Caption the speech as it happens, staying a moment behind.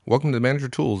Welcome to the Manager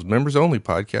Tools Members Only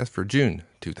podcast for June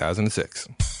 2006.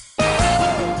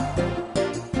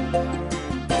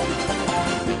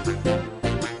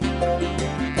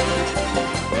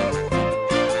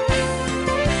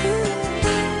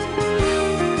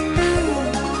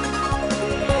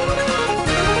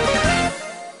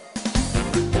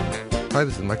 Hi,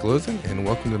 this is Michael Ozen, and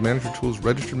welcome to the Manager Tools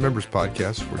Registered Members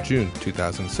podcast for June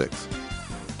 2006.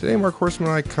 Today, Mark Horstman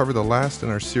and I cover the last in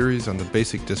our series on the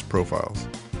basic disk profiles.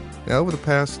 Now, over the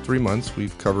past 3 months,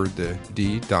 we've covered the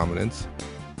D, dominance,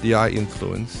 the I,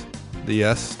 influence, the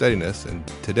S, steadiness, and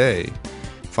today,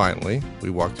 finally, we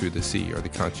walk through the C, or the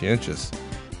conscientious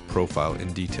profile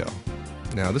in detail.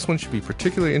 Now, this one should be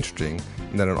particularly interesting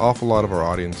in that an awful lot of our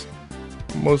audience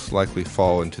most likely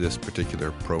fall into this particular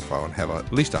profile and have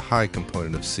at least a high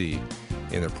component of C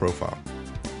in their profile.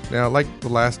 Now, like the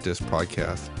last DISC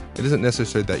podcast, it isn't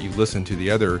necessary that you listen to the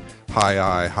other high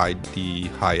I, high D,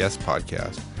 high S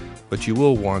podcast, but you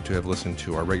will want to have listened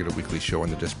to our regular weekly show on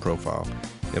the DISC profile,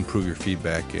 Improve Your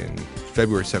Feedback, in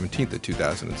February 17th of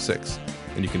 2006,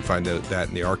 and you can find that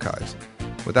in the archives.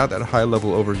 Without that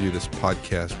high-level overview, this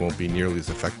podcast won't be nearly as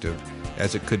effective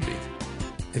as it could be.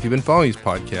 If you've been following these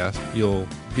podcasts, you'll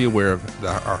be aware of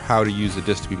our How to Use the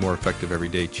DISC to Be More Effective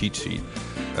Everyday cheat sheet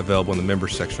available in the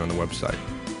members section on the website.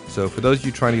 So for those of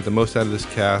you trying to get the most out of this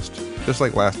cast, just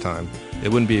like last time,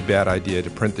 it wouldn't be a bad idea to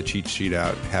print the cheat sheet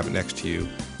out and have it next to you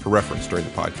for reference during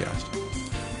the podcast.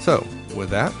 So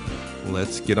with that,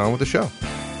 let's get on with the show.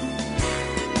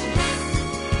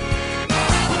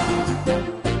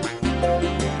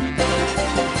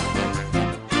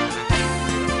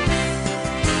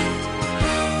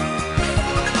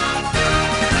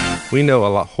 We know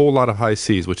a whole lot of high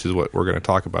Cs, which is what we're going to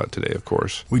talk about today, of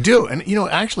course. We do. And,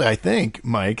 actually, I think,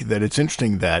 Mike, that it's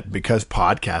interesting that because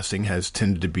podcasting has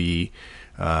tended to be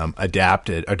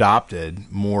adopted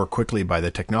more quickly by the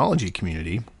technology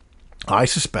community, I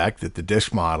suspect that the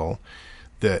disk model,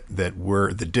 that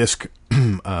we're the disk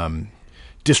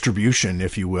distribution,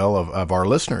 if you will, of our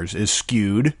listeners is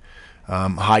skewed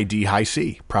high D, high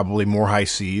C, probably more high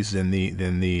Cs than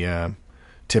the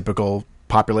typical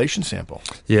population sample.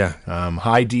 Yeah.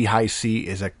 High D, high C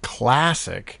is a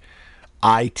classic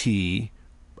IT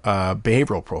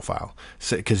behavioral profile,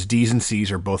 because D's and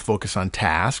C's are both focused on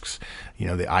tasks.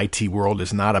 The IT world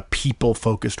is not a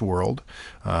people-focused world.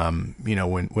 When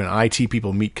IT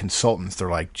people meet consultants, they're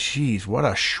like, geez, what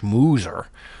a schmoozer.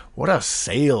 What a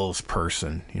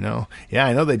salesperson, Yeah,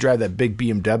 I know they drive that big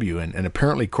BMW, and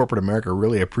apparently corporate America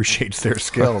really appreciates their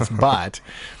skills, but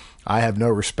I have no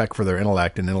respect for their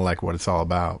intellect and what it's all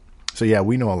about. So, yeah,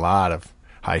 we know a lot of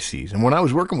high Cs. And when I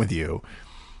was working with you,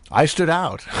 I stood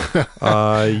out. It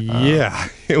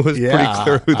was pretty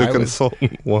clear who the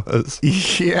consultant was.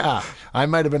 Yeah, I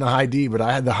might have been a high D, but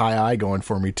I had the high I going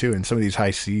for me, too, and some of these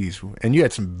high Cs. And you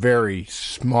had some very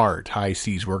smart high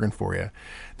Cs working for you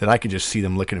that I could just see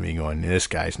them looking at me and going, this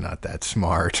guy's not that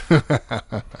smart.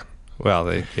 Well,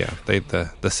 the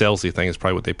salesy thing is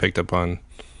probably what they picked up on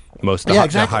most of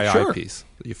the high I piece.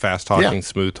 You fast talking,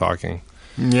 smooth talking.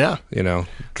 Yeah.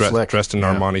 Dressed in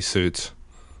Armani suits.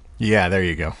 Yeah, there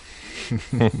you go.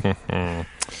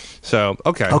 So,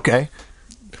 okay. Okay.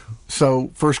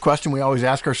 So, first question we always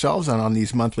ask ourselves on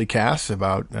these monthly casts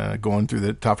about going through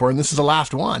the top four, and this is the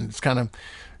last one. It's kind of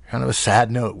a sad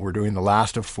note. We're doing the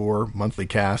last of 4 monthly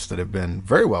casts that have been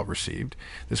very well received.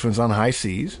 This one's on high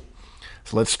Cs.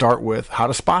 So let's start with how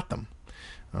to spot them.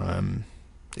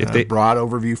 Broad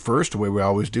overview first, the way we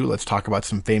always do. Let's talk about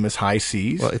some famous high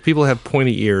Cs. Well, if people have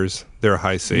pointy ears, they're a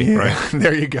high C, right?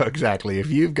 There you go, exactly. If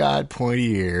you've got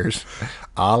pointy ears,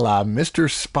 a la Mr.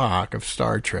 Spock of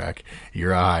Star Trek,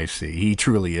 you're a high C. He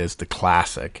truly is the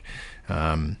classic.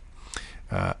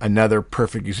 Another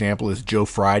perfect example is Joe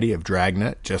Friday of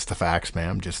Dragnet. Just the facts,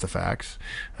 ma'am, just the facts.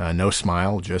 No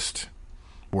smile, just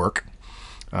work.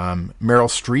 Meryl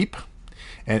Streep.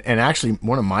 And actually,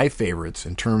 one of my favorites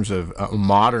in terms of a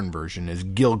modern version is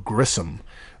Gil Grissom,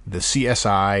 the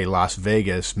CSI Las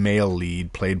Vegas male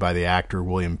lead played by the actor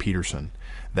William Peterson.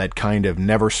 That kind of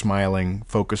never smiling,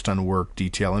 focused on work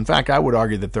detail. In fact, I would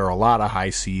argue that there are a lot of high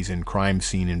Cs in crime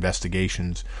scene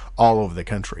investigations all over the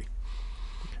country.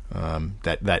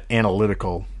 That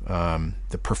analytical,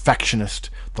 the perfectionist,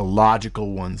 the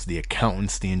logical ones, the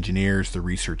accountants, the engineers, the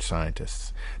research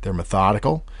scientists. They're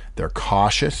methodical, they're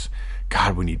cautious.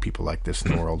 God, we need people like this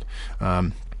in the world.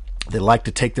 They like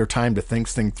to take their time to think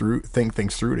things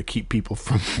through to keep people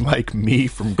from, like me,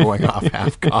 from going off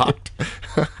half-cocked.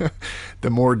 The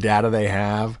more data they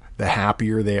have, the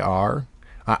happier they are.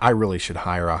 I really should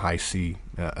hire a high C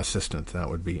assistant. That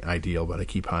would be ideal, but I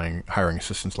keep hiring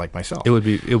assistants like myself. It would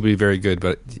be very good,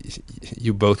 but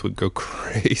you both would go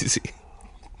crazy.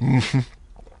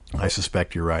 I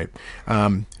suspect you're right.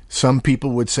 Some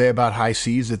people would say about high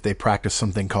Cs that they practice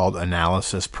something called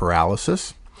analysis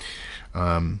paralysis.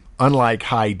 Unlike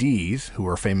high Ds, who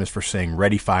are famous for saying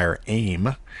ready, fire,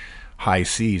 aim, high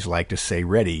Cs like to say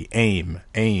ready, aim,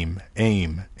 aim,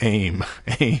 aim, aim,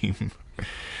 aim.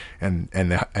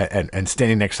 And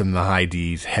standing next to them, the high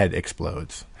D's head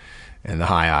explodes. And the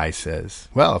high I says,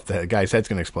 well, if the guy's head's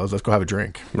going to explode, let's go have a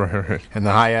drink. Right. And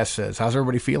the high S says, how's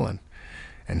everybody feeling?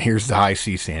 And here's the high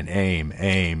C saying, aim,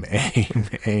 aim, aim,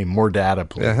 aim. More data,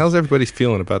 please. Yeah, how's everybody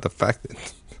feeling about the fact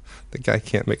that the guy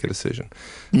can't make a decision?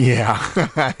 Yeah,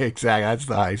 exactly.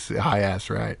 That's the high S,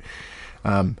 right?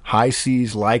 High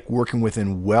C's like working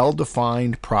within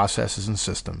well-defined processes and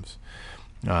systems.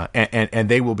 And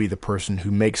they will be the person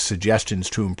who makes suggestions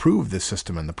to improve the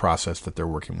system and the process that they're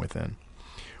working within.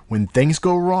 When things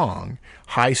go wrong,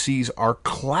 high Cs are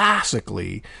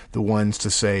classically the ones to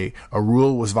say a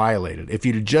rule was violated. If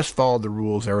you'd just followed the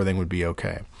rules, everything would be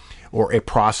okay. Or a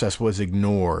process was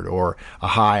ignored, or a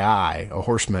high I, a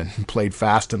horseman, played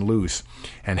fast and loose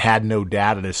and had no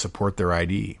data to support their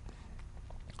ID.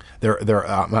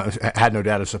 Had no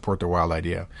data to support their wild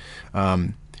idea.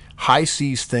 High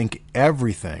Cs think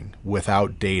everything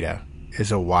without data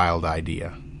is a wild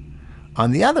idea.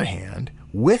 On the other hand,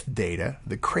 with data,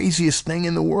 the craziest thing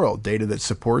in the world, data that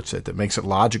supports it, that makes it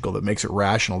logical, that makes it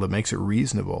rational, that makes it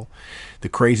reasonable, the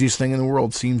craziest thing in the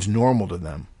world seems normal to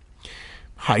them.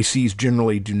 High Cs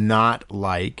generally do not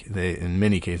like, in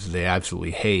many cases they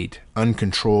absolutely hate,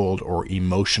 uncontrolled or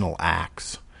emotional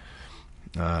acts.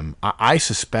 I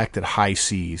suspect that high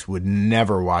Cs would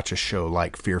never watch a show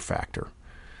like Fear Factor.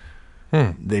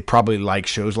 They probably like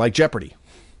shows like Jeopardy.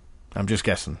 I'm just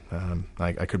guessing.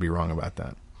 I could be wrong about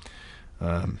that.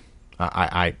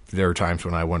 There are times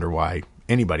when I wonder why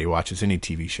anybody watches any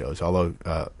TV shows. Although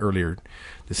earlier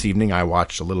this evening I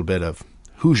watched a little bit of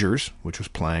Hoosiers, which was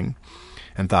playing,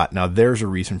 and thought, now there's a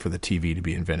reason for the TV to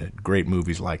be invented. Great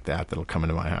movies like that'll come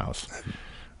into my house.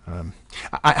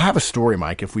 I have a story,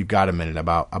 Mike, if we've got a minute,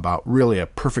 about really a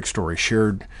perfect story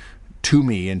shared to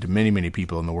me and to many, many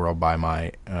people in the world by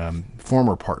my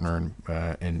former partner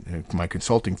in my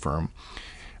consulting firm.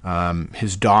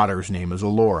 His daughter's name is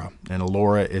Alora, and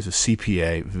Alora is a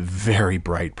CPA, very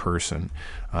bright person,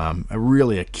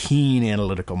 really a keen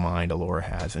analytical mind Alora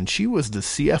has. And she was the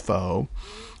CFO,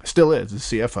 still is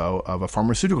the CFO of a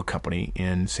pharmaceutical company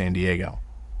in San Diego.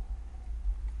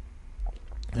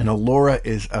 And Alora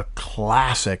is a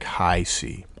classic high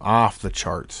C, off the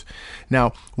charts.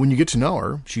 Now, when you get to know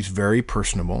her, she's very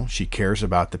personable. She cares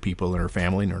about the people in her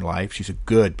family and her life. She's a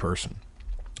good person.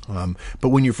 But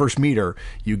when you first meet her,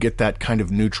 you get that kind of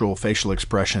neutral facial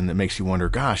expression that makes you wonder,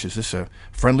 gosh, is this a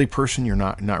friendly person? You're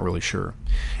not really sure.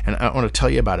 And I want to tell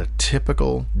you about a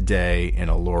typical day in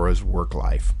Alora's work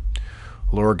life.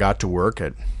 Alora got to work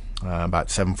at about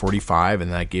 7:45,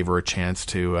 and that gave her a chance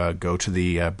to go to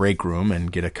the break room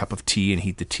and get a cup of tea and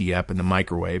heat the tea up in the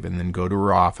microwave, and then go to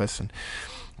her office and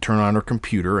turn on her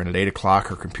computer. And at 8 o'clock,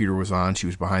 her computer was on. She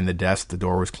was behind the desk. The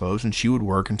door was closed, and she would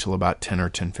work until about 10 or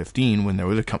 10:15 when there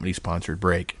was a company-sponsored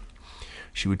break.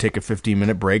 She would take a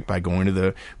 15-minute break by going to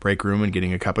the break room and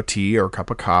getting a cup of tea or a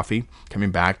cup of coffee, coming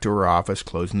back to her office,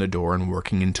 closing the door, and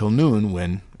working until noon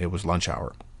when it was lunch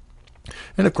hour.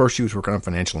 And, of course, she was working on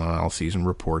financial analyses and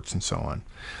reports and so on.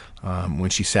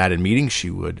 When she sat in meetings, she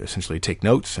would essentially take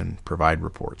notes and provide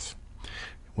reports.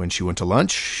 When she went to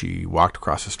lunch, she walked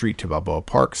across the street to Balboa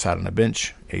Park, sat on a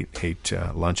bench, ate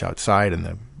lunch outside in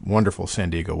the wonderful San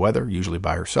Diego weather, usually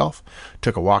by herself,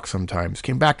 took a walk sometimes,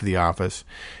 came back to the office,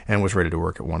 and was ready to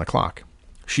work at 1 o'clock.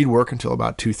 She'd work until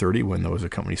about 2:30 when there was a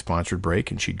company-sponsored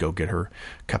break, and she'd go get her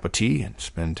cup of tea and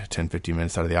spend 10-15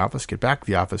 minutes out of the office, get back to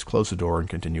the office, close the door, and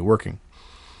continue working.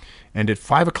 And at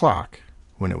 5 o'clock,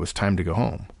 when it was time to go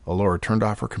home, Alora turned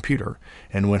off her computer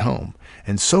and went home.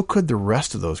 And so could the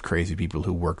rest of those crazy people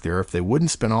who work there if they wouldn't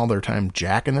spend all their time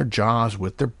jacking their jaws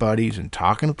with their buddies and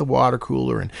talking at the water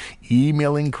cooler and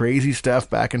emailing crazy stuff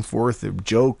back and forth,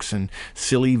 jokes and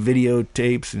silly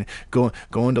videotapes, and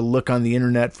going to look on the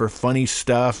internet for funny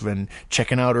stuff and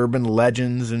checking out urban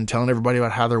legends and telling everybody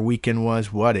about how their weekend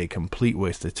was. What a complete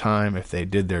waste of time. If they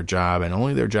did their job, and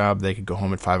only their job, they could go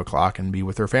home at 5 o'clock and be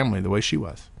with their family the way she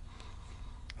was.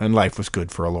 And life was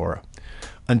good for Alora.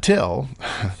 Until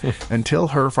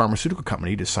her pharmaceutical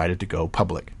company decided to go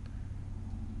public.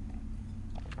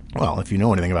 Well, if you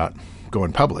know anything about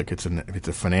going public, it's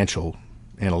a financial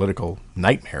analytical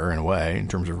nightmare in a way in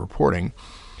terms of reporting.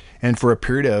 And for a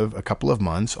period of a couple of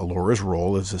months, Alora's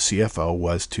role as the CFO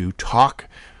was to talk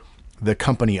the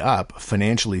company up,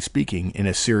 financially speaking, in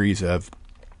a series of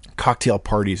cocktail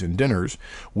parties and dinners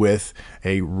with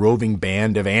a roving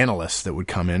band of analysts that would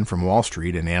come in from Wall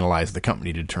Street and analyze the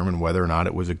company to determine whether or not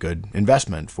it was a good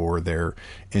investment for their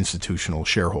institutional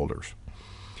shareholders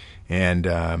and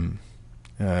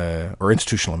or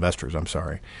institutional investors. I'm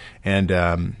sorry,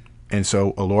 and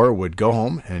so Elora would go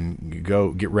home and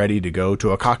go get ready to go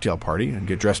to a cocktail party and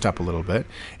get dressed up a little bit,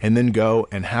 and then go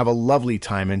and have a lovely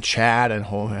time and chat and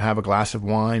have a glass of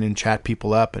wine and chat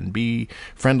people up and be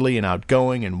friendly and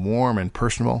outgoing and warm and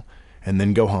personable, and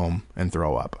then go home and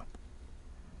throw up.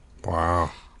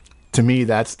 Wow. To me,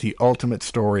 that's the ultimate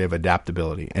story of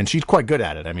adaptability. And she's quite good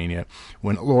at it. I mean,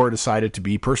 when Elora decided to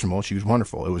be personable, she was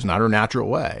wonderful. It was not her natural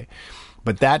way.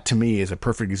 But that, to me, is a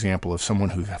perfect example of someone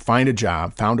who found a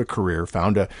job, found a career,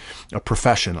 found a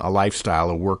profession, a lifestyle,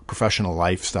 a work professional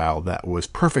lifestyle that was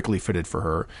perfectly fitted for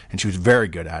her, and she was very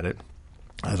good at it,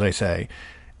 as I say.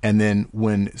 And then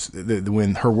when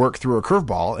her work threw a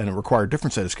curveball and it required a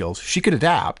different set of skills, she could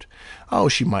adapt. Oh,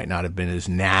 she might not have been as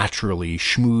naturally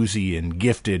schmoozy and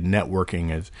gifted networking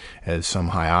as some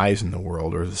high eyes in the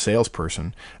world or as a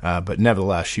salesperson, but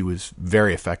nevertheless, she was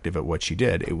very effective at what she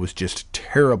did. It was just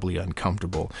terribly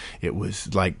uncomfortable. It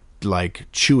was like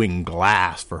chewing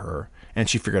glass for her, and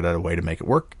she figured out a way to make it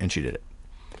work, and she did it.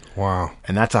 Wow!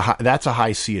 And that's a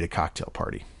high C at a cocktail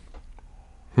party.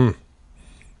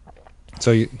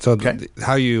 So Okay.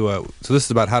 So this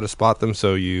is about how to spot them.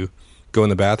 So you go in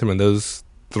the bathroom and those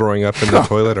throwing up in the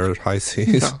toilet are high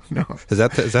C's. No. Is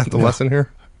that the lesson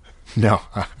here? No,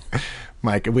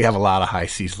 Mike, we have a lot of high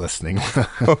C's listening.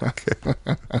 Okay.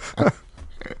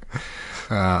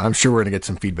 I'm sure we're going to get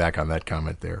some feedback on that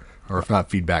comment there, or if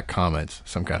not feedback, comments,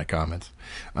 some kind of comments.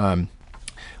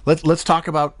 Let's talk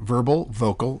about verbal,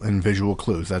 vocal, and visual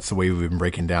clues. That's the way we've been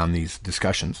breaking down these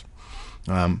discussions.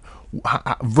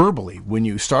 Verbally, when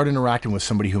you start interacting with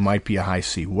somebody who might be a high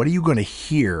C, what are you going to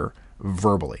hear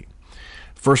verbally?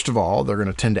 First of all, they're going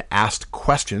to tend to ask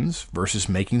questions versus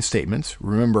making statements.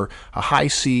 Remember, a high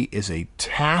C is a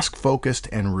task-focused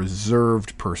and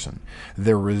reserved person.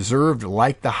 They're reserved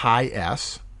like the high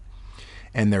S,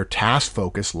 and they're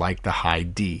task-focused like the high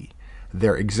D.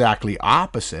 They're exactly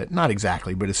opposite, not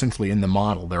exactly, but essentially in the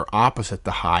model, they're opposite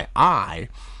the high I,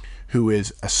 who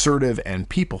is assertive and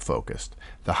people-focused.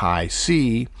 The high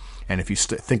C, and if you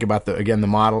think about the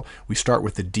model, we start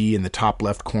with the D in the top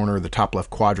left corner, the top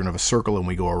left quadrant of a circle, and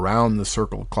we go around the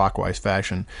circle clockwise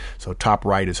fashion. So top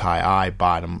right is high I,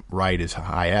 bottom right is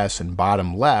high S, and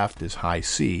bottom left is high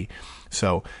C.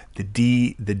 So the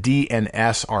D and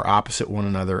S are opposite one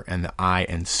another, and the I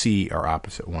and C are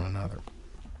opposite one another.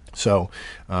 So,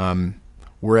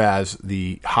 whereas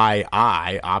the high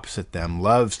I, opposite them,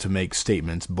 loves to make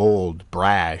statements, bold,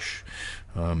 brash,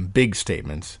 big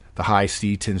statements, the high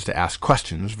C tends to ask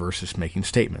questions versus making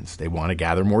statements. They want to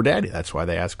gather more data. That's why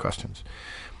they ask questions.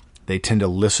 They tend to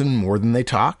listen more than they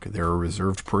talk. They're a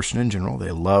reserved person in general.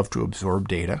 They love to absorb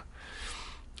data.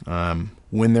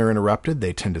 When they're interrupted,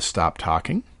 they tend to stop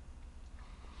talking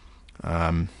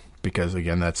because,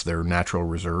 again, that's their natural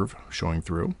reserve showing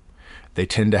through. They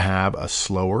tend to have a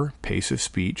slower pace of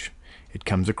speech. It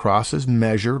comes across as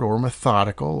measured or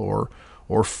methodical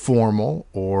or formal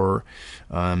or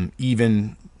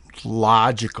even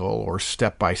logical or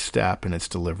step-by-step in its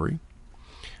delivery.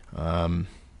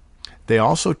 They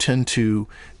also tend to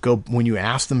go, when you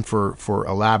ask them for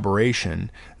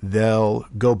elaboration, they'll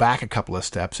go back a couple of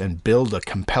steps and build a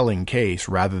compelling case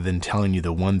rather than telling you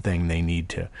the one thing they need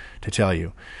to tell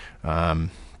you.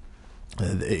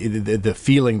 The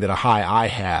feeling that a high I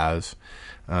has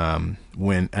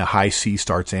when a high C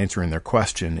starts answering their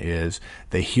question is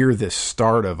they hear this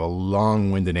start of a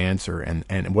long-winded answer,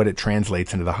 and what it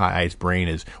translates into the high I's brain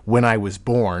is, when I was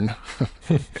born.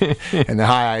 And the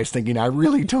high I is thinking, I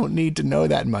really don't need to know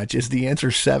that much. Is the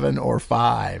answer 7 or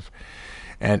 5?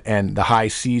 And the high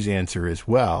C's answer is,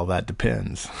 well, that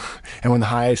depends. And when the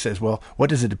high I says, well, what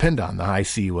does it depend on? The high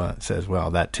C says, well,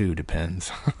 that too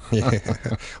depends. Yeah.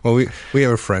 Well, we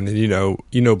have a friend, and you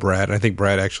know Brad. I think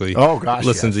Brad actually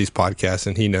listens to these podcasts,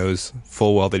 and he knows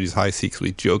full well that he's high C because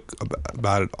we joke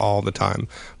about it all the time.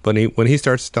 But when he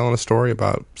starts telling a story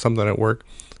about something at work,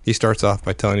 he starts off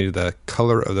by telling you the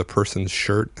color of the person's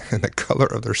shirt and the color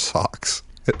of their socks.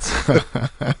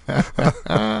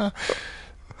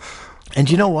 And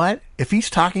you know what? If he's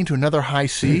talking to another high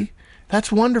C,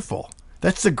 that's wonderful.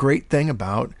 That's the great thing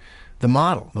about the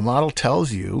model. The model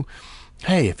tells you,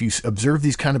 hey, if you observe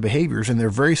these kind of behaviors and they're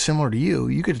very similar to you,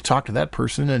 you get to talk to that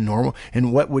person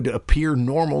in what would appear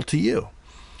normal to you.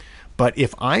 But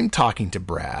if I'm talking to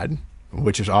Brad,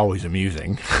 which is always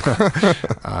amusing,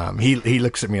 he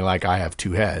looks at me like I have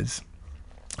two heads.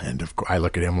 And of course, I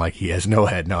look at him like he has no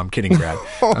head. No, I'm kidding, Brad.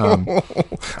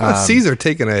 C's are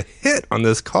taking a hit on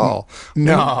this call.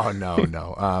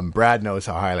 No. Brad knows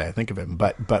how highly I think of him.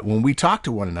 But when we talk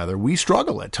to one another, we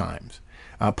struggle at times.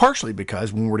 Partially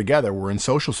because when we're together, we're in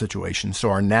social situations, so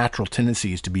our natural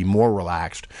tendency is to be more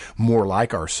relaxed, more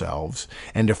like ourselves,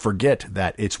 and to forget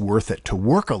that it's worth it to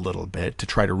work a little bit to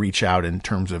try to reach out in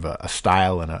terms of a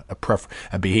style and a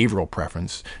behavioral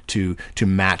preference to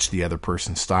match the other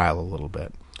person's style a little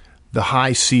bit. The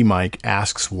high C mic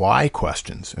asks why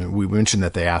questions. We mentioned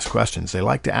that they ask questions. They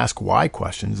like to ask why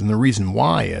questions, and the reason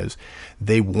why is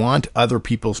they want other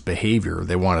people's behavior.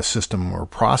 They want a system or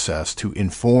process to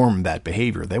inform that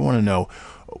behavior. They want to know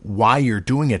why you're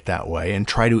doing it that way and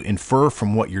try to infer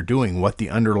from what you're doing what the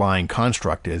underlying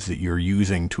construct is that you're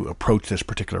using to approach this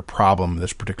particular problem,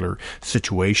 this particular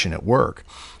situation at work.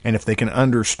 And if they can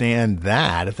understand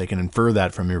that, if they can infer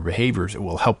that from your behaviors, it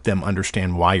will help them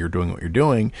understand why you're doing what you're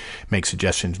doing, make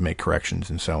suggestions, make corrections,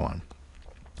 and so on.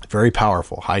 Very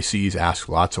powerful. High C's ask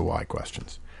lots of why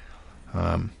questions.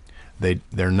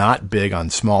 They're not big on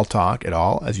small talk at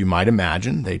all, as you might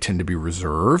imagine. They tend to be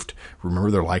reserved. Remember,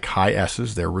 they're like high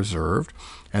S's, they're reserved.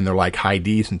 And they're like high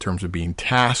D's in terms of being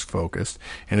task-focused.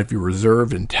 And if you're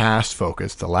reserved and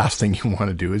task-focused, the last thing you want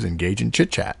to do is engage in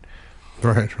chit-chat.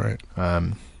 Right.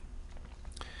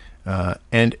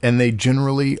 And they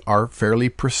generally are fairly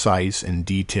precise and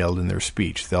detailed in their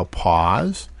speech. They'll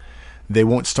pause. They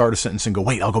won't start a sentence and go,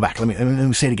 wait, I'll go back. Let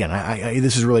me say it again.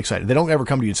 This is really exciting. They don't ever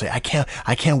come to you and say, I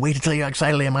can't wait to tell you how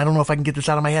excited I am. I don't know if I can get this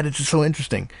out of my head. It's just so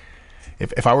interesting.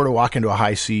 If I were to walk into a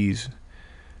high C's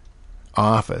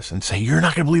office and say, you're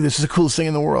not going to believe this is the coolest thing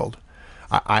in the world,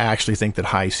 I actually think that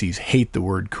high C's hate the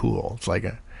word cool. It's like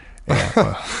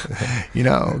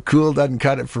cool doesn't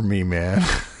cut it for me, man.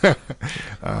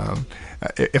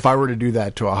 If I were to do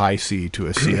that to a high C, to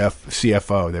a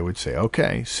CFO, they would say,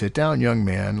 okay, sit down, young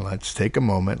man. Let's take a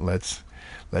moment. Let's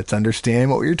understand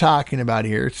what you're talking about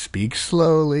here. Speak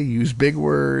slowly. Use big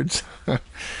words.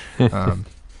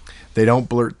 They don't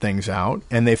blurt things out.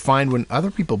 And they find when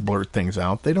other people blurt things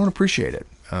out, they don't appreciate it.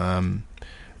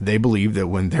 They believe that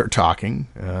when they're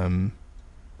talking,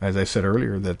 as I said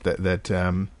earlier, that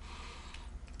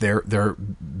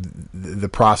the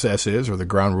process is, or the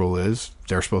ground rule is,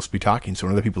 they're supposed to be talking. So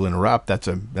when other people interrupt, that's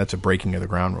a breaking of the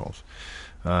ground rules.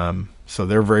 So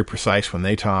they're very precise when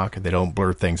they talk. They don't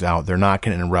blurt things out. They're not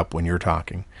going to interrupt when you're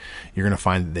talking. You're going to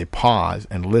find that they pause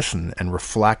and listen and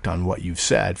reflect on what you've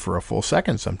said for a full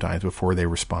second sometimes before they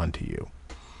respond to you.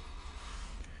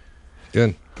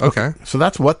 Good. Okay. So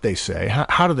that's what they say.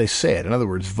 How do they say it? In other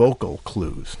words, vocal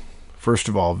clues. First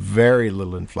of all, very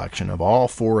little inflection. Of all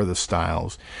four of the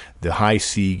styles, the high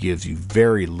C gives you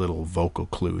very little vocal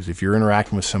clues. If you're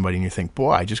interacting with somebody and you think,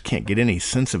 boy, I just can't get any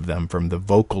sense of them from the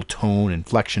vocal tone,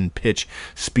 inflection, pitch,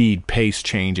 speed, pace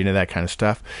change, any of that kind of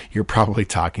stuff, you're probably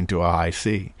talking to a high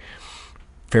C.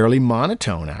 Fairly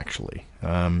monotone, actually.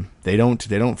 They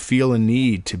don't feel a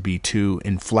need to be too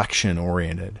inflection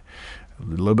oriented. A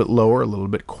little bit lower, a little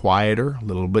bit quieter, a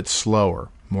little bit slower,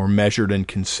 more measured and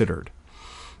considered.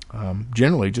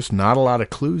 Generally, just not a lot of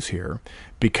clues here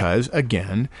because,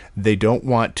 again, they don't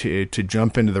want to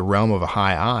jump into the realm of a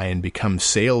high I and become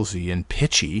salesy and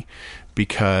pitchy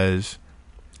because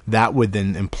that would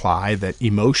then imply that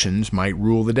emotions might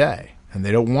rule the day. And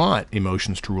they don't want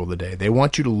emotions to rule the day. They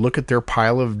want you to look at their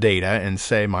pile of data and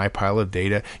say, my pile of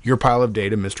data, your pile of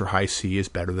data, Mr. High C, is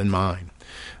better than mine.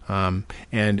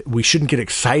 And we shouldn't get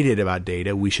excited about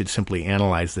data. We should simply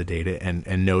analyze the data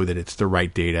and know that it's the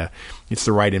right data. It's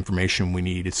the right information we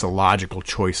need. It's a logical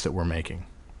choice that we're making.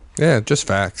 Yeah, just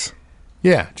facts.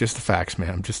 Yeah, just the facts,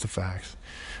 ma'am. Just the facts.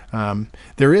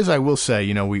 There is, I will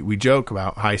say, we joke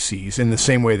about high C's in the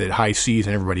same way that high C's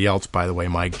and everybody else, by the way,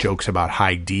 Mike, jokes about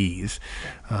high D's.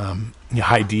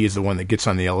 High D is the one that gets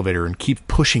on the elevator and keeps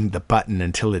pushing the button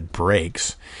until it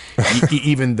breaks,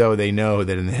 even though they know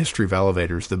that in the history of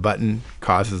elevators, the button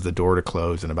causes the door to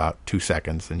close in about 2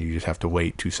 seconds, and you just have to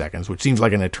wait 2 seconds, which seems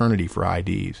like an eternity for high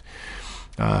Ds.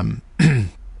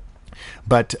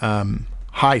 But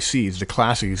high C is the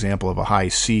classic example of a high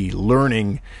C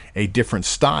learning a different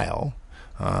style,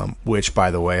 which,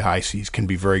 by the way, high Cs can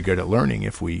be very good at learning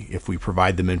if we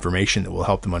provide them information that will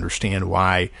help them understand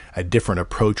why a different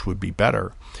approach would be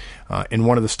better. In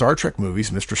one of the Star Trek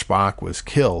movies, Mr. Spock was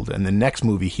killed, and the next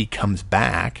movie he comes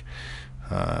back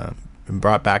and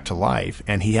brought back to life,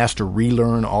 and he has to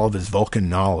relearn all of his Vulcan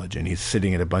knowledge, and he's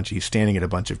standing at a bunch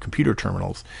of computer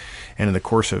terminals, and in the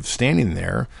course of standing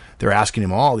there, they're asking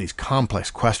him all these complex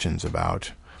questions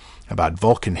about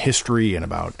Vulcan history and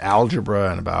about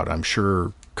algebra and about, I'm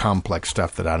sure, complex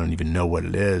stuff that I don't even know what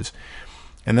it is.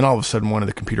 And then all of a sudden, one of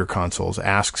the computer consoles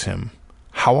asks him,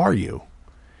 "How are you?"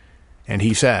 And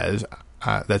he says,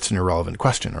 "That's an irrelevant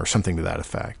question," or something to that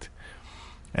effect.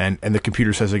 And the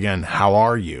computer says again, "How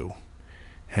are you?"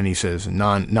 And he says,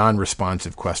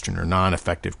 non-responsive question or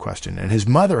non-effective question. And his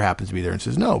mother happens to be there and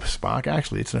says, "No, Spock,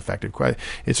 actually, it's an effective question.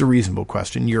 It's a reasonable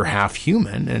question. You're half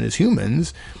human, and as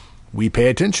humans, we pay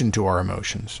attention to our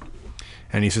emotions."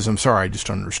 And he says, "I'm sorry, I just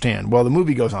don't understand." Well, the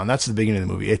movie goes on. That's the beginning of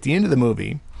the movie. At the end of the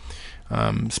movie,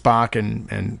 Spock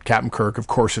and Captain Kirk, of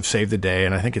course, have saved the day,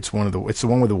 and I think it's the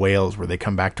one with the whales where they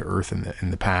come back to Earth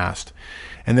in the past,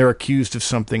 and they're accused of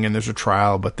something, and there's a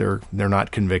trial, but they're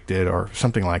not convicted or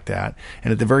something like that.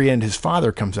 And at the very end, his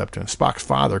father comes up to him. Spock's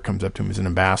father comes up to him as an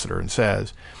ambassador and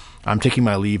says, "I'm taking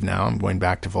my leave now. I'm going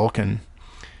back to Vulcan.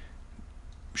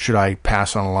 Should I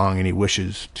pass on along any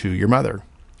wishes to your mother?"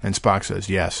 And Spock says,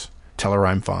 "Yes. Tell her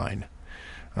I'm fine."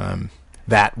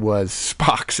 That was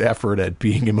Spock's effort at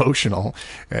being emotional,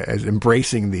 as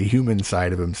embracing the human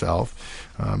side of himself.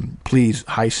 Please,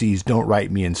 High Seas, don't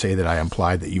write me and say that I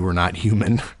implied that you were not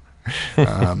human,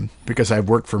 because I've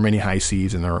worked for many High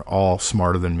Seas and they're all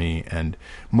smarter than me and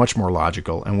much more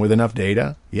logical. And with enough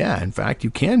data, yeah, in fact,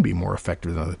 you can be more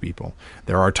effective than other people.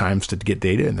 There are times to get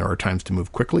data and there are times to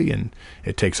move quickly, and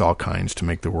it takes all kinds to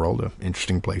make the world an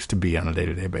interesting place to be on a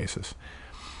day-to-day basis.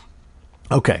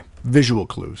 Okay, visual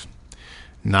clues.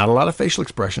 Not a lot of facial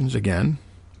expressions. Again,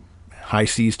 High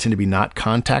Seas tend to be not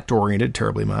contact-oriented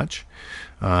terribly much.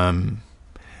 Often,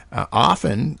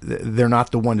 they're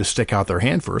not the one to stick out their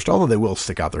hand first, although they will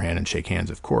stick out their hand and shake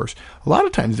hands, of course. A lot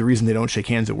of times, the reason they don't shake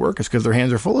hands at work is because their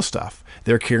hands are full of stuff.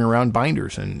 They're carrying around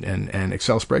binders and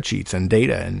Excel spreadsheets and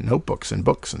data and notebooks and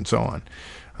books and so on.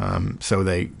 So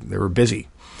they were busy.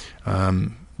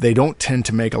 They don't tend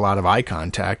to make a lot of eye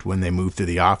contact when they move through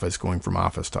the office, going from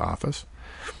office to office.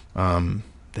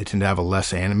 They tend to have a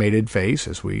less animated face,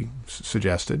 as we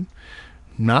suggested.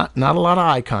 Not a lot of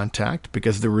eye contact,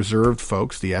 because the reserved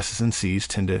folks, the S's and C's,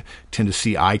 tend to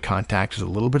see eye contact as a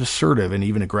little bit assertive and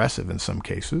even aggressive in some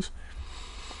cases.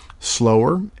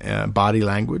 Slower body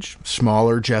language,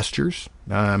 smaller gestures,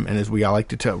 and as we all like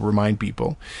to remind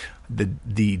people,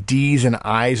 the D's and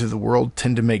I's of the world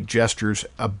tend to make gestures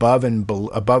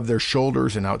above their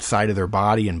shoulders and outside of their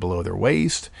body and below their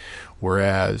waist,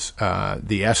 whereas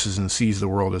the S's and C's of the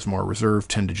world is more reserved,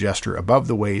 tend to gesture above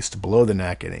the waist, below the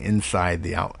neck, and inside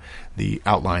the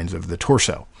outlines of the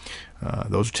torso.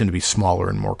 Those tend to be smaller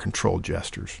and more controlled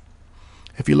gestures.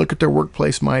 If you look at their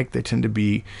workplace, Mike, they tend to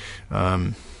be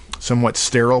somewhat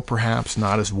sterile, perhaps,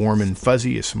 not as warm and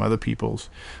fuzzy as some other people's.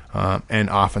 And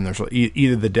often there's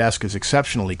either the desk is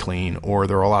exceptionally clean, or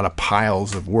there are a lot of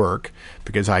piles of work,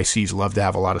 because ICs love to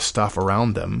have a lot of stuff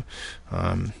around them,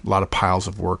 a lot of piles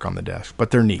of work on the desk. But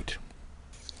they're neat.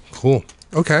 Cool.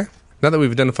 Okay. Now that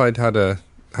we've identified how to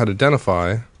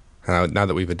identify, now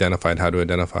that we've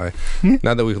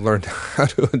learned how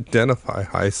to identify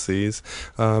High Seas,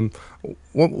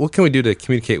 what can we do to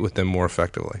communicate with them more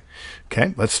effectively?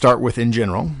 Okay, let's start with in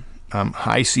general.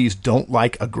 High Seas don't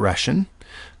like aggression,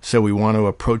 so we want to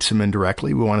approach them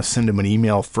indirectly. We want to send them an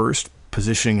email first,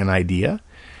 positioning an idea,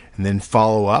 and then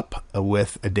follow up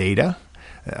with a data.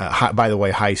 By the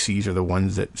way, High C's are the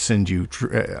ones that send you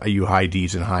high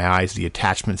D's and high I's, the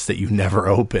attachments that you never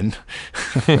open.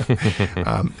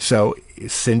 So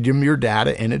send them your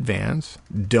data in advance.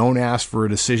 Don't ask for a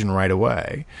decision right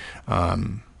away.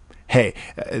 Hey,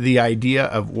 the idea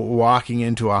of walking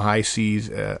into a High C's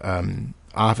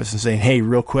office and saying, "Hey,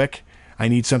 real quick, I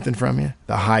need something from you."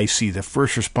 The High C, the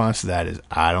first response to that is,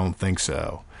 "I don't think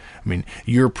so." I mean,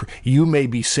 you may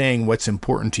be saying what's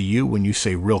important to you when you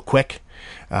say "real quick,"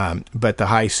 but the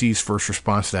High C's first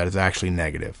response to that is actually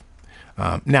negative.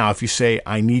 Now, if you say,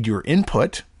 "I need your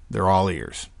input," they're all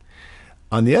ears.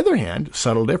 On the other hand,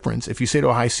 subtle difference, if you say to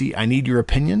a High C, "I need your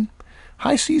opinion,"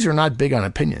 High C's are not big on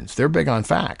opinions. They're big on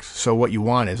facts. So what you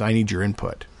want is, "I need your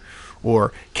input,"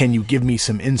 or "Can you give me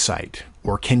some insight?"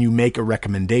 or "Can you make a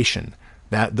recommendation?"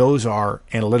 Those are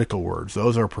analytical words.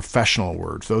 Those are professional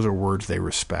words. Those are words they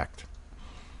respect.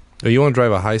 Oh, you want to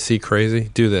drive a High C crazy?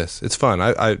 Do this. It's fun.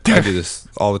 I do this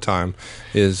all the time.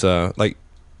 Is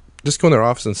just go in their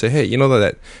office and say, "Hey, you know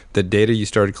that the data you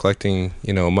started collecting,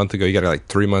 a month ago, you got like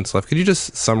 3 months left. Could you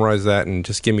just summarize that and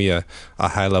just give me a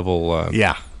high level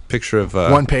picture of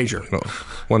one pager,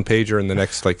 one pager in the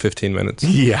next 15 minutes?"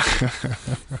 Yeah.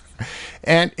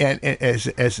 And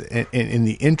as in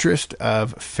the interest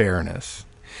of fairness,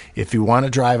 if you want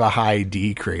to drive a High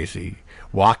D crazy,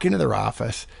 walk into their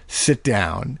office, sit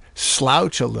down,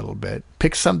 slouch a little bit,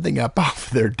 pick something up off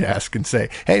their desk and say,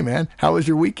 "Hey man, how was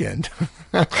your weekend?"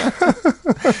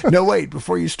 "No, wait,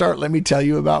 before you start, let me tell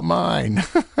you about mine."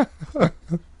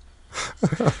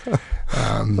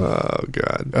 Oh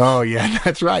God. Oh yeah,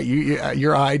 that's right.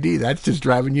 Your ID, that's just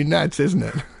driving you nuts, isn't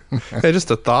it? Yeah, just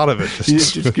the thought of it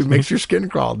It makes your skin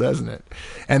crawl, doesn't it?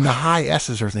 And the high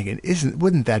S's are thinking,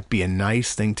 wouldn't that be a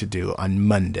nice thing to do on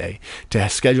Monday, to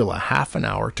schedule a half an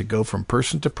hour to go from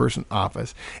person to person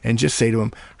office and just say to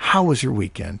them, how was your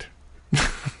weekend?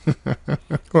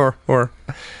 or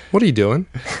what are you doing?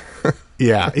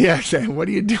 Yeah. What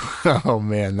are you doing? Oh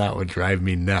man, that would drive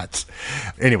me nuts.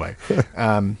 Anyway,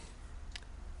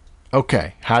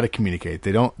 okay, how to communicate.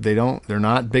 They're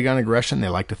not big on aggression. They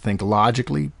like to think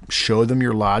logically. Show them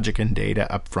your logic and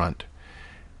data up front.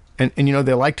 And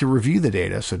they like to review the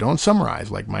data, so don't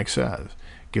summarize like Mike says.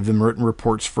 Give them written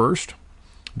reports first.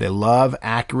 They love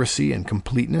accuracy and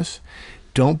completeness.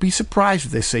 Don't be surprised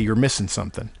if they say you're missing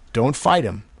something. Don't fight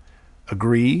them.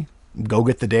 Agree, go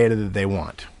get the data that they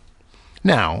want.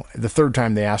 Now, the third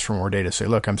time they ask for more data, say,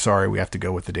 look, I'm sorry, we have to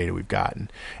go with the data we've gotten.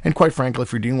 And quite frankly,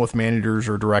 if you're dealing with managers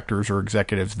or directors or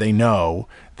executives, they know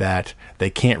that they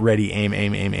can't ready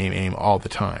aim all the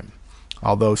time.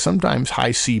 Although sometimes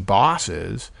high C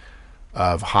bosses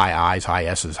of high I's, high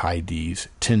S's, high D's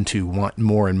tend to want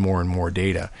more and more and more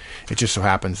data. It just so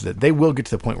happens that they will get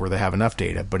to the point where they have enough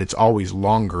data, but it's always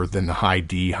longer than the high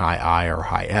D, high I, or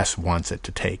high S wants it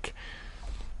to take.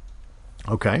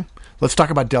 Okay? Let's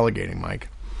talk about delegating, Mike.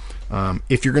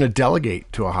 If you're going to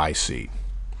delegate to a high C.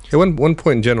 At one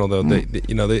point in general, though,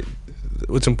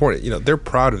 what's important, they're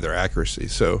proud of their accuracy.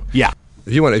 So yeah,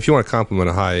 if you want to compliment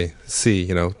a high C,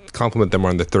 compliment them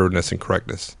on their thoroughness and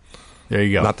correctness. There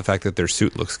you go. Not the fact that their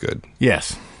suit looks good.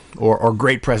 Yes, or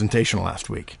great presentation last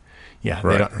week. Yeah,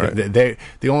 right.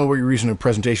 The only reason a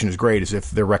presentation is great is if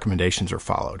their recommendations are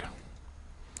followed.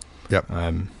 Yep.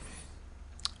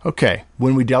 Okay,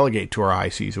 when we delegate to our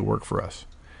ICs who work for us,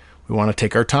 we want to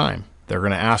take our time. They're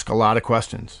going to ask a lot of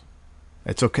questions.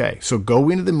 It's okay. So go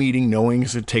into the meeting knowing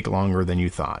it's going to take longer than you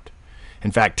thought.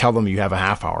 In fact, tell them you have a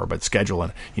half hour, but schedule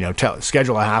a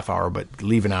half hour, but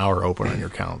leave an hour open on your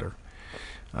calendar.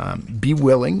 Be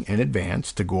willing in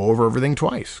advance to go over everything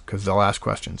twice because they'll ask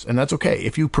questions, and that's okay.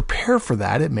 If you prepare for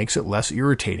that, it makes it less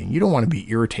irritating. You don't want to be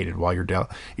irritated while you're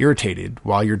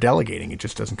delegating. It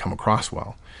just doesn't come across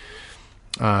well.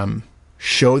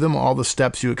 Show them all the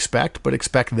steps you expect, but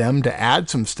expect them to add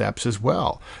some steps as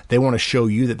well. They want to show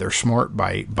you that they're smart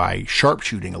by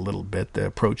sharpshooting a little bit the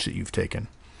approach that you've taken.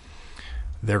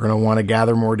 They're going to want to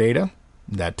gather more data.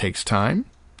 That takes time.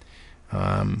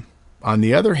 On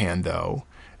the other hand, though,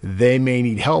 they may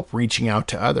need help reaching out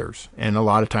to others. And a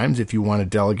lot of times, if you want to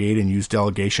delegate and use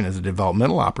delegation as a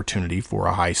developmental opportunity for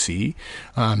a high C,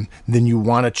 then you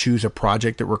want to choose a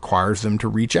project that requires them to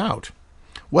reach out.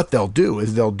 What they'll do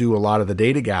is they'll do a lot of the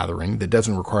data gathering that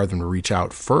doesn't require them to reach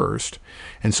out first.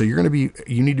 And so you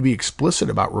need to be explicit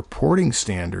about reporting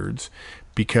standards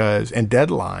and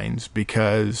deadlines,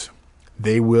 because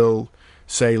they will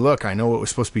say, look, I know it was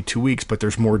supposed to be 2 weeks, but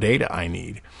there's more data I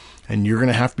need. And you're going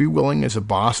to have to be willing as a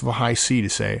boss of a high C to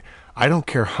say, I don't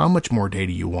care how much more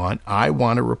data you want. I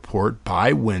want to report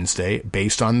by Wednesday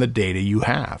based on the data you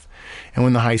have. And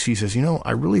when the high C says,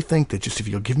 I really think that just if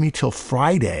you'll give me till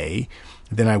Friday,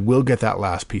 then I will get that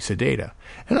last piece of data.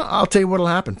 And I'll tell you what will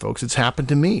happen, folks. It's happened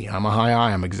to me. I'm a high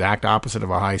I. I'm exact opposite of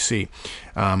a high C.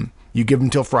 You give them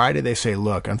till Friday, they say,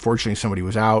 look, unfortunately somebody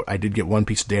was out. I did get one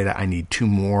piece of data. I need 2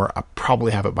 more. I'll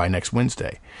probably have it by next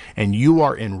Wednesday. And you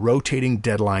are in rotating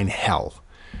deadline hell.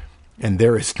 And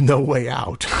there is no way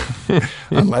out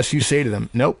unless you say to them,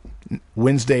 nope,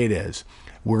 Wednesday it is.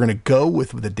 We're going to go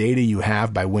with the data you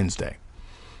have by Wednesday.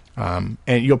 And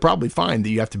you'll probably find that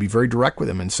you have to be very direct with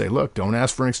them and say, look, don't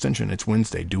ask for an extension. It's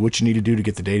Wednesday. Do what you need to do to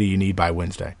get the data you need by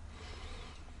Wednesday.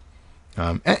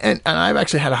 And I've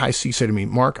actually had a high C say to me,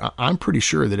 Mark, I'm pretty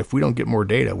sure that if we don't get more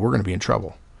data, we're going to be in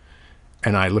trouble.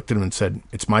 And I looked at him and said,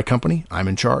 it's my company. I'm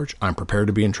in charge. I'm prepared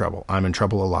to be in trouble. I'm in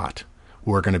trouble a lot.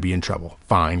 We're going to be in trouble.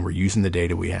 Fine. We're using the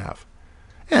data we have.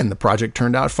 And the project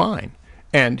turned out fine.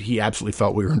 And he absolutely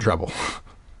felt we were in trouble.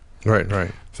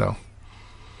 Right. So,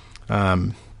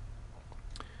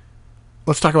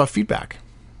 let's talk about feedback.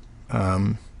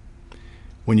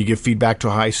 When you give feedback to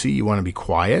a high C, you want to be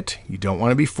quiet. You don't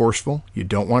want to be forceful. You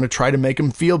don't want to try to make them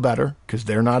feel better because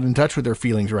they're not in touch with their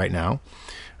feelings right now.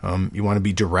 You want to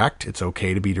be direct. It's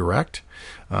okay to be direct.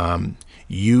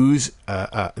 Use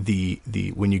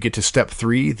when you get to step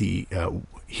 3,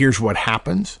 here's what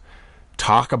happens.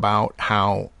 Talk about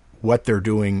how what they're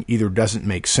doing either doesn't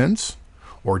make sense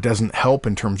or doesn't help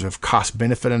in terms of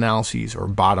cost-benefit analyses or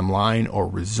bottom line or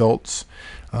results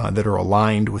that are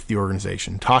aligned with the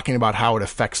organization. Talking about how it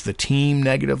affects the team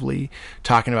negatively,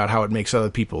 talking about how it makes other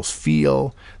people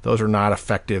feel, those are not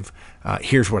effective.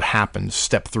 Here's what happens,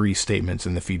 step 3 statements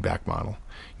in the feedback model.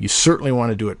 You certainly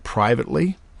want to do it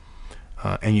privately,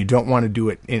 and you don't want to do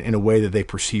it in a way that they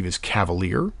perceive as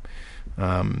cavalier.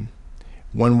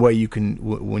 One way you can,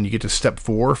 when you get to step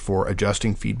 4 for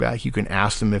adjusting feedback, you can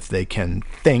ask them if they can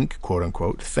think, quote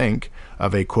unquote, think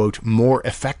of a, quote, more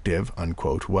effective,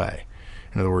 unquote, way.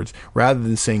 In other words, rather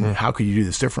than saying, how could you do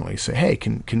this differently, say, hey,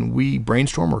 can we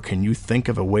brainstorm, or can you think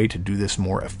of a way to do this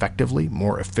more effectively,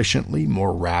 more efficiently,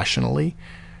 more rationally?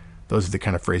 Those are the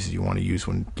kind of phrases you want to use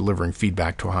when delivering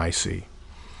feedback to a high C.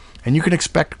 And you can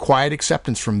expect quiet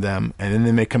acceptance from them, and then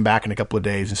they may come back in a couple of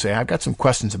days and say, I've got some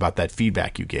questions about that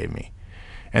feedback you gave me.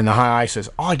 And the high I says,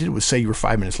 all I did was say you were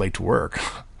 5 minutes late to work.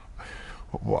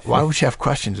 Why would you have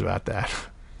questions about that?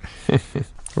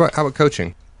 Right. How about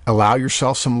coaching? Allow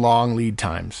yourself some long lead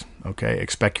times, okay?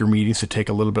 Expect your meetings to take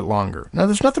a little bit longer. Now,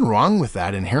 there's nothing wrong with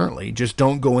that inherently. Just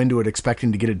don't go into it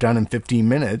expecting to get it done in 15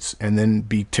 minutes and then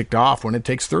be ticked off when it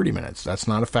takes 30 minutes. That's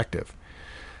not effective.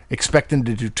 Expect them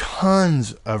to do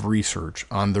tons of research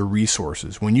on the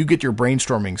resources. When you get your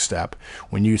brainstorming step,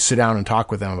 when you sit down and talk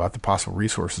with them about the possible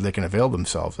resources they can avail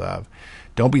themselves of,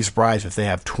 don't be surprised if they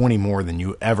have 20 more than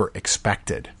you ever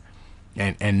expected.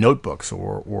 And notebooks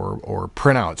or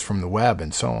printouts from the web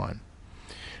and so on.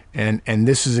 And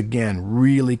this is, again,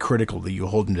 really critical that you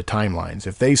hold them to timelines.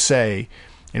 If they say,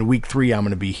 in week 3, I'm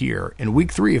going to be here. In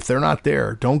week 3, if they're not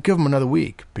there, don't give them another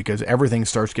week, because everything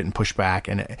starts getting pushed back.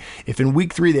 And if in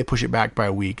week 3 they push it back by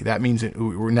a week, that means that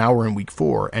now we're in week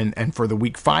 4. And for the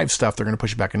week 5 stuff, they're going to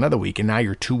push it back another week. And now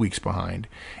you're 2 weeks behind.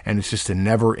 And it's just a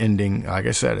never-ending, like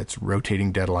I said, it's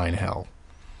rotating deadline hell.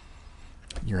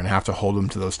 You're going to have to hold them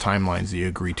to those timelines that you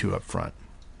agree to up front.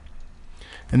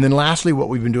 And then lastly, what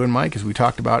we've been doing, Mike, is we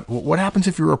talked about what happens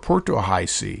if you report to a high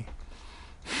C.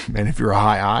 And if you're a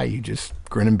high I, you just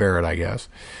grin and bear it, I guess.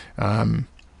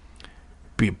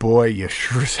 Boy, you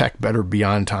sure as heck better be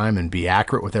on time and be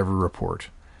accurate with every report.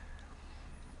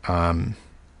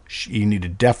 You need to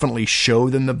definitely show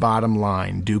them the bottom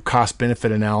line. Do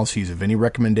cost-benefit analyses of any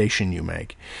recommendation you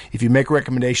make. If you make a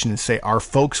recommendation and say, our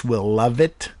folks will love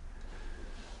it,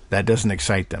 that doesn't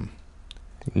excite them.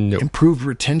 Nope. Improved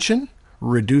retention,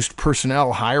 reduced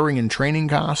personnel hiring and training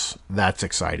costs, that's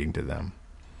exciting to them.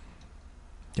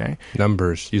 Okay.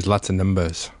 Numbers. Use lots of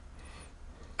numbers.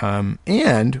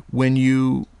 And when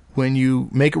you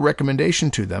make a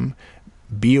recommendation to them,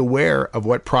 be aware of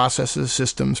what processes,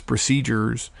 systems,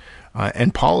 procedures,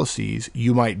 and policies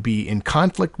you might be in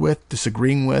conflict with,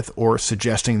 disagreeing with, or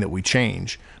suggesting that we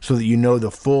change, so that you know the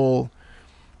full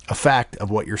effect of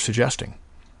what you're suggesting.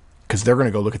 Because they're going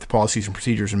to go look at the policies and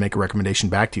procedures and make a recommendation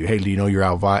back to you. Hey, do you know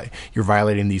you're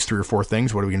violating these 3 or 4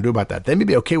 things? What are we going to do about that? They may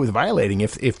be okay with violating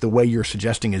if the way you're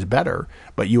suggesting is better,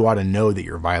 but you ought to know that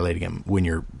you're violating them when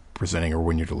you're presenting or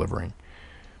when you're delivering.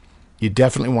 You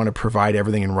definitely want to provide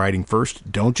everything in writing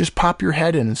first. Don't just pop your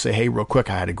head in and say, hey, real quick,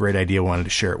 I had a great idea, wanted to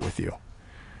share it with you.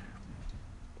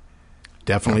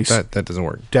 Definitely. That doesn't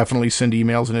work. Definitely send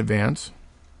emails in advance.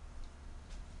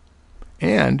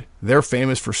 And they're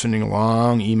famous for sending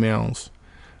long emails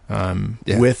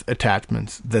with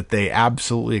attachments that they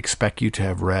absolutely expect you to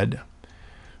have read.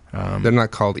 They're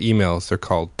not called emails. They're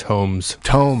called tomes.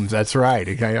 Tomes, that's right.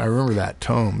 I remember that,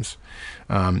 tomes.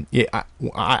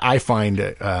 I find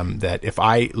that if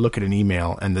I look at an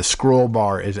email and the scroll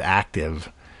bar is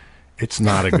active, it's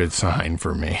not a good sign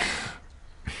for me.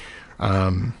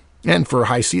 And for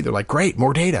high C, they're like, great,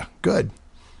 more data, good.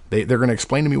 They're going to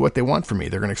explain to me what they want from me.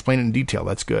 They're going to explain it in detail.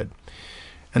 That's good.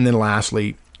 And then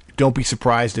lastly, don't be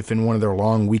surprised if in one of their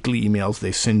long weekly emails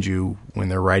they send you when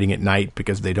they're writing at night,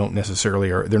 because they don't necessarily,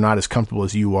 or they're not as comfortable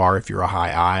as you are if you're a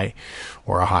high I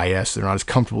or a high S. They're not as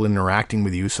comfortable interacting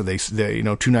with you. So they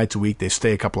 2 nights a week, they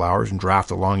stay a couple hours and draft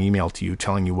a long email to you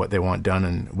telling you what they want done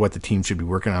and what the team should be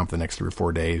working on for the next 3 or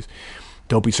 4 days.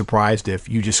 Don't be surprised if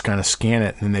you just kind of scan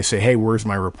it and then they say, hey, where's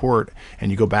my report?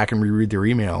 And you go back and reread their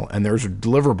email and there's a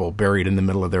deliverable buried in the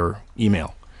middle of their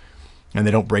email. And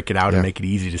they don't break it out and make it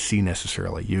easy to see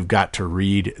necessarily. You've got to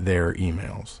read their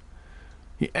emails.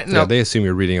 Now, they assume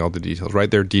you're reading all the details,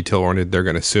 right? They're detail-oriented. They're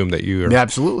going to assume that you're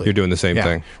doing the same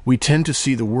thing. We tend to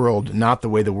see the world not the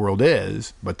way the world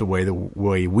is, but the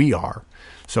way we are.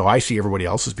 So I see everybody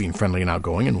else as being friendly and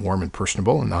outgoing and warm and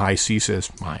personable, and the high C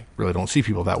says, I really don't see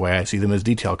people that way. I see them as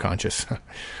detail conscious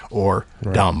or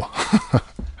dumb.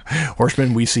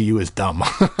 Horseman, we see you as dumb.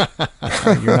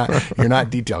 You're not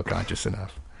detail conscious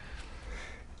enough.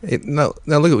 Now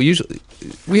look,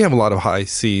 we have a lot of high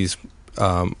Cs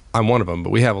I'm one of them, but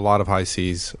we have a lot of high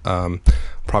Cs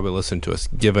probably listen to us,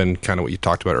 given kind of what you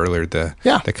talked about earlier, the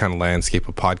kind of landscape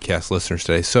of podcast listeners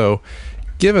today. So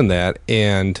given that,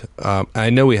 and I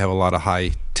know we have a lot of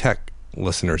high tech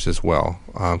listeners as well,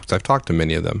 because I've talked to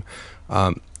many of them.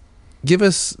 Give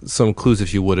us some clues,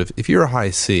 if you would. If you're a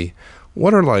high C,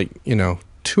 what are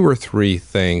 2 or 3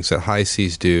 things that high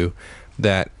Cs do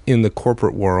that in the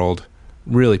corporate world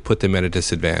really put them at a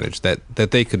disadvantage that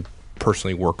they could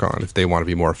personally work on if they want to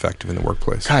be more effective in the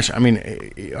workplace? Gosh, I mean,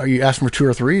 are you asking for 2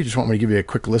 or 3? You just want me to give you a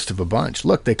quick list of a bunch?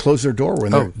 Look, they close their door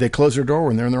when they're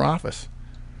in their office,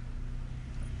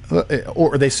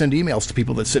 or they send emails to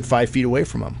people that sit 5 feet away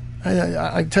from them.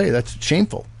 I tell you, that's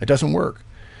shameful. It doesn't work.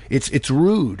 It's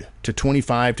rude to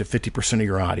 25 to 50% of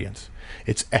your audience.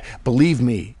 Believe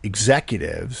me,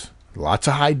 executives. Lots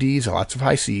of high Ds, lots of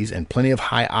high Cs, and plenty of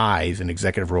high Is in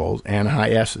executive roles and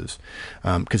high S's.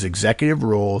 Because executive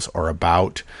roles are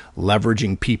about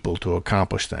leveraging people to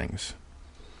accomplish things.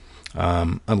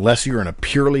 Unless you're in a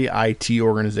purely IT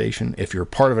organization, if you're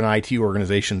part of an IT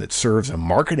organization that serves a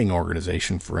marketing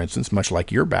organization, for instance, much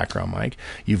like your background, Mike,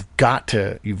 you've got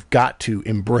to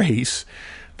embrace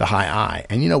the high I.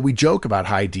 And, we joke about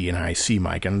high D and high C,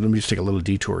 Mike, and let me just take a little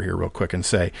detour here real quick and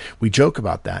say, we joke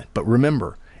about that, but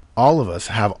remember, all of us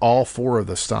have all 4 of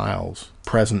the styles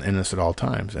present in us at all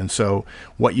times. And so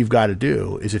what you've got to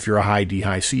do is, if you're a high D,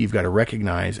 high C, you've got to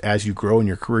recognize as you grow in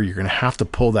your career, you're going to have to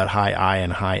pull that high I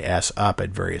and high S up at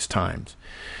various times.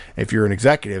 If you're an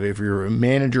executive, if you're a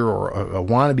manager or a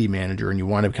wannabe manager and you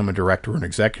want to become a director or an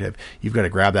executive, you've got to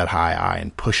grab that high I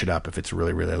and push it up if it's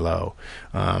really, really low.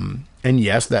 And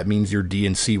yes, that means your D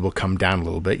and C will come down a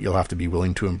little bit. You'll have to be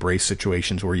willing to embrace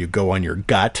situations where you go on your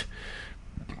gut.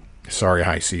 Sorry,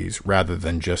 high Cs, rather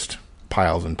than just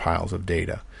piles and piles of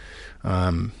data.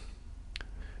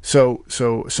 So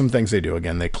some things they do,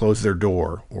 again, they close their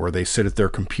door, or they sit at their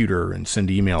computer and send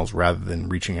emails rather than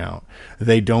reaching out.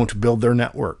 They don't build their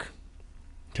network.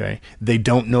 Okay. They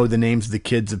don't know the names of the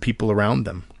kids of people around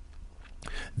them.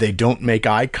 They don't make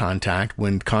eye contact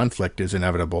when conflict is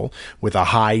inevitable with a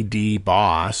high D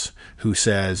boss who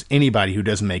says anybody who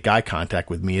doesn't make eye contact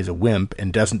with me is a wimp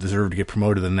and doesn't deserve to get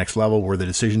promoted to the next level, where the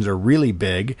decisions are really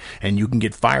big and you can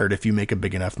get fired if you make a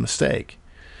big enough mistake.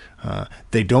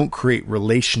 They don't create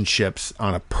relationships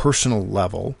on a personal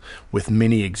level with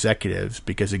many executives,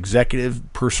 because executive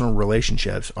personal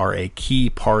relationships are a key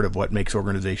part of what makes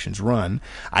organizations run.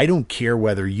 I don't care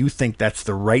whether you think that's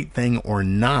the right thing or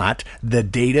not. The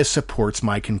data supports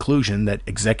my conclusion that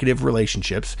executive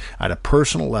relationships at a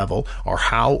personal level are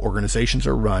how organizations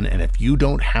are run. And if you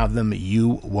don't have them,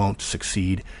 you won't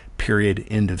succeed. Period.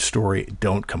 End of story.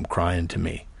 Don't come crying to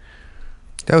me.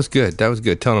 That was good.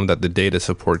 Telling them that the data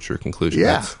supports your conclusion.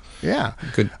 Yeah.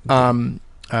 Good.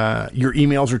 Your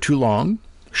emails are too long.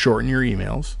 Shorten your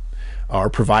emails, or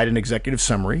provide an executive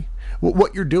summary.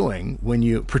 What you're doing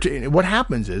what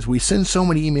happens is we send so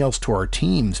many emails to our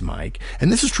teams, Mike,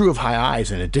 and this is true of high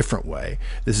Is in a different way.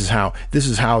 This is how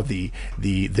the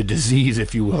disease,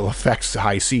 if you will, affects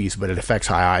high Cs, but it affects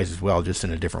high Is as well, just in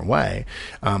a different way.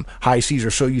 High Cs are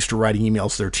so used to writing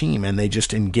emails to their team, and they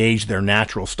just engage their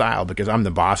natural style, because I'm the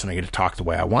boss and I get to talk the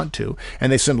way I want to,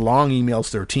 and they send long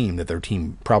emails to their team that their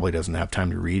team probably doesn't have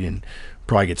time to read and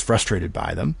probably gets frustrated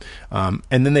by them.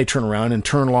 And then they turn around and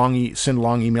send long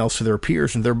emails to their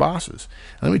peers and their bosses.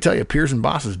 And let me tell you, peers and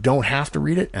bosses don't have to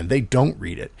read it, and they don't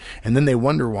read it. And then they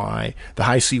wonder why, the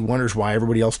high C wonders why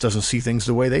everybody else doesn't see things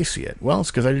the way they see it. Well,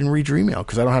 it's because I didn't read your email,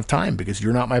 because I don't have time, because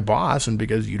you're not my boss, and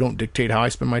because you don't dictate how I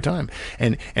spend my time.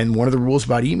 And one of the rules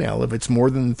about email, if it's more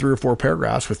than 3 or 4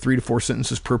 paragraphs with 3 to 4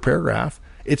 sentences per paragraph,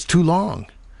 it's too long.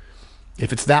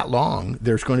 If it's that long,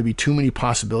 there's going to be too many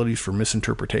possibilities for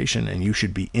misinterpretation, and you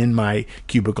should be in my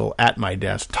cubicle at my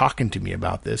desk talking to me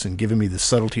about this and giving me the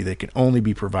subtlety that can only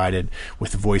be provided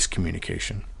with voice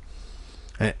communication.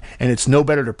 And it's no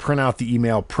better to print out the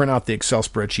email, print out the Excel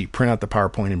spreadsheet, print out the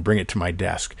PowerPoint, and bring it to my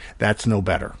desk. That's no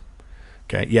better.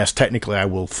 Okay. Yes, technically I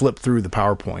will flip through the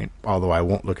PowerPoint, although I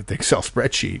won't look at the Excel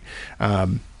spreadsheet.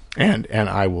 And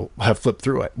I will have flipped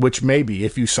through it, which maybe,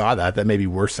 if you saw that may be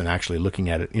worse than actually looking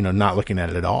at it, not looking at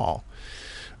it at all.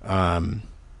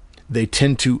 They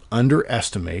tend to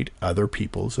underestimate other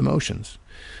people's emotions.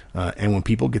 And when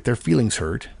people get their feelings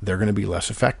hurt, they're going to be less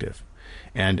effective.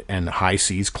 And high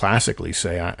Cs classically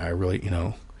say, I really,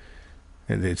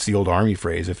 it's the old Army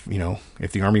phrase. If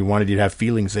the Army wanted you to have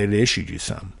feelings, they'd have issued you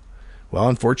some. Well,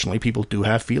 unfortunately, people do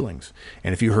have feelings.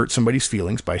 And if you hurt somebody's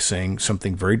feelings by saying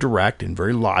something very direct and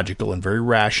very logical and very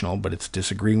rational, but it's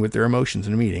disagreeing with their emotions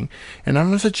in a meeting, and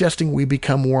I'm not suggesting we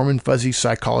become warm and fuzzy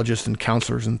psychologists and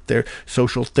counselors and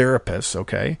social therapists,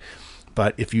 okay?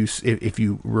 But if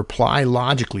you reply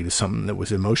logically to something that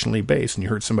was emotionally based and you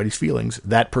hurt somebody's feelings,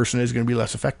 that person is going to be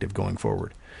less effective going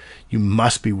forward. You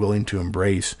must be willing to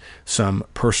embrace some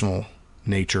personal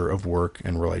nature of work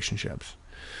and relationships.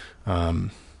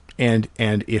 And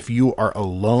if you are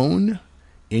alone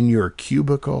in your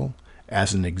cubicle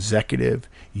as an executive,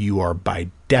 you are by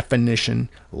definition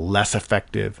less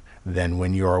effective than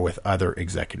when you are with other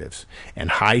executives. And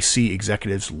high C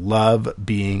executives love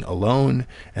being alone,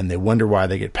 and they wonder why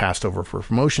they get passed over for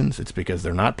promotions. It's because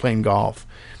they're not playing golf.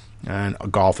 And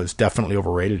golf is definitely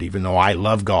overrated. Even though I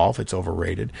love golf, it's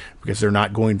overrated because they're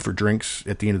not going for drinks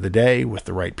at the end of the day with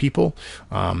the right people,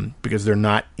 because they're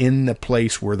not in the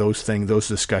place where those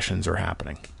discussions are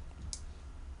happening.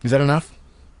 Is that enough?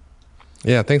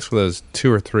 Yeah, thanks for those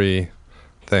 2 or 3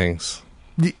 things.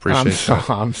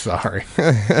 I'm sorry.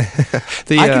 I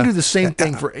can do the same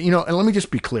thing for, and let me just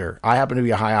be clear. I happen to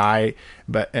be a high I,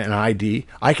 but an ID.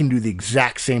 I can do the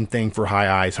exact same thing for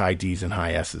high I's, high D's, and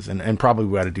high S's. And probably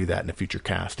we ought to do that in a future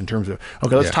cast in terms of,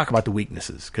 okay, let's talk about the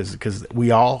weaknesses because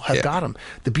we all have got them.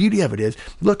 The beauty of it is,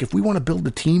 look, if we want to build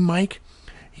a team, Mike,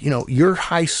 your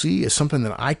high C is something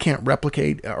that I can't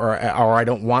replicate or I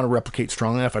don't want to replicate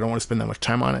strongly enough. I don't want to spend that much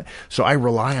time on it. So I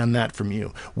rely on that from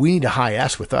you. We need a high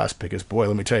S with us because, boy,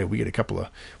 let me tell you, we need a couple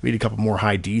more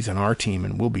high Ds on our team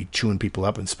and we'll be chewing people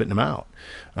up and spitting them out.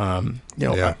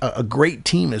 A great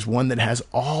team is one that has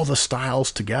all the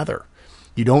styles together.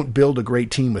 You don't build a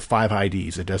great team with 5 high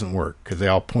Ds. It doesn't work because they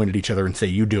all point at each other and say,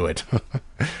 you do it.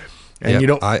 And you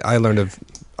don't. I learned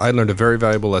a very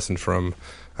valuable lesson from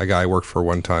a guy I worked for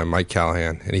one time, Mike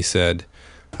Callahan, and he said,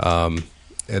 at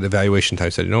evaluation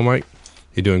time, said, Mike,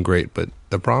 you're doing great, but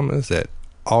the problem is that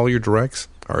all your directs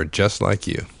are just like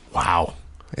you. Wow.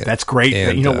 That's great.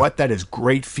 And, you know what? That is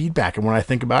great feedback. And when I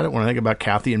think about it, when I think about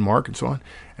Kathy and Mark and so on,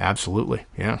 absolutely.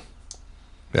 Yeah.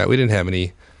 Yeah, we didn't have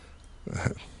any,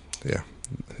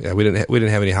 we didn't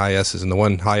have any high S's, and the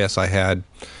one high S I had,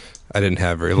 I didn't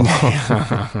have very long.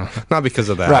 Not because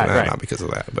of that. Right. Not because of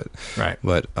that, but right.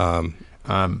 But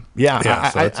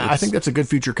I think that's a good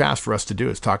future cast for us to do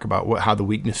is talk about how the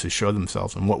weaknesses show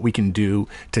themselves and what we can do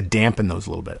to dampen those a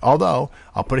little bit. Although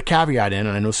I'll put a caveat in,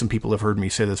 and I know some people have heard me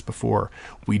say this before,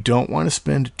 we don't want to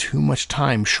spend too much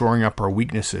time shoring up our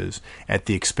weaknesses at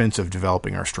the expense of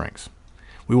developing our strengths.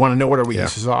 We want to know what our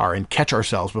weaknesses are and catch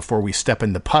ourselves before we step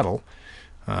in the puddle.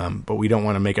 But we don't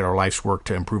want to make it our life's work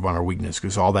to improve on our weakness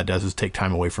because all that does is take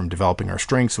time away from developing our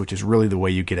strengths, which is really the way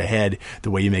you get ahead.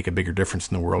 The way you make a bigger difference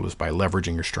in the world is by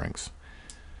leveraging your strengths.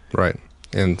 Right.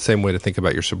 And same way to think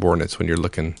about your subordinates when you're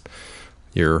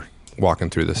walking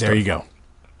through this stuff. There you go.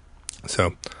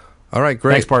 So, all right,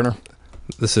 great. Thanks, partner.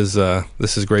 This is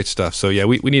great stuff. So, yeah,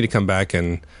 we need to come back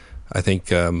and I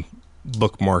think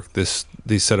bookmark these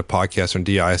set of podcasts on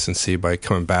DIS&C by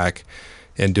coming back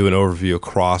and do an overview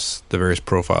across the various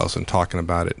profiles and talking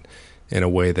about it in a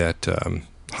way that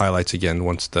highlights, again,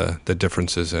 once the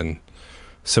differences and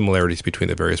similarities between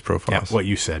the various profiles. Yeah, what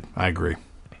you said. I agree.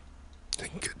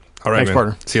 Good. All right, thanks, man.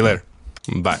 partner. See you later.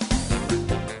 Bye.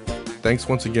 Thanks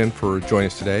once again for joining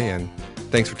us today, and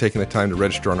thanks for taking the time to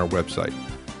register on our website.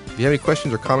 If you have any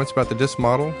questions or comments about the DISC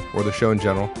model or the show in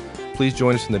general, please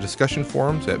join us in the discussion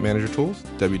forums at Manager Tools,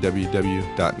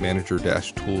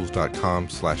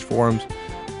 www.manager-tools.com/forums,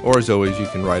 or as always, you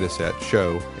can write us at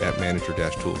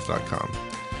show@manager-tools.com.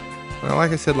 Now,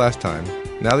 like I said last time,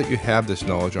 now that you have this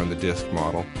knowledge on the DISC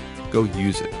model, go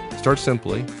use it. Start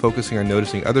simply, focusing on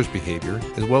noticing others' behavior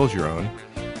as well as your own.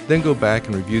 Then go back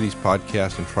and review these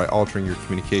podcasts and try altering your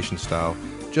communication style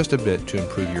just a bit to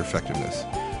improve your effectiveness.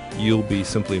 You'll be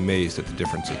simply amazed at the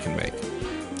difference it can make.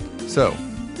 So,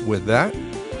 with that,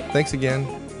 thanks again,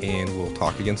 and we'll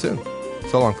talk again soon.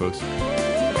 So long, folks.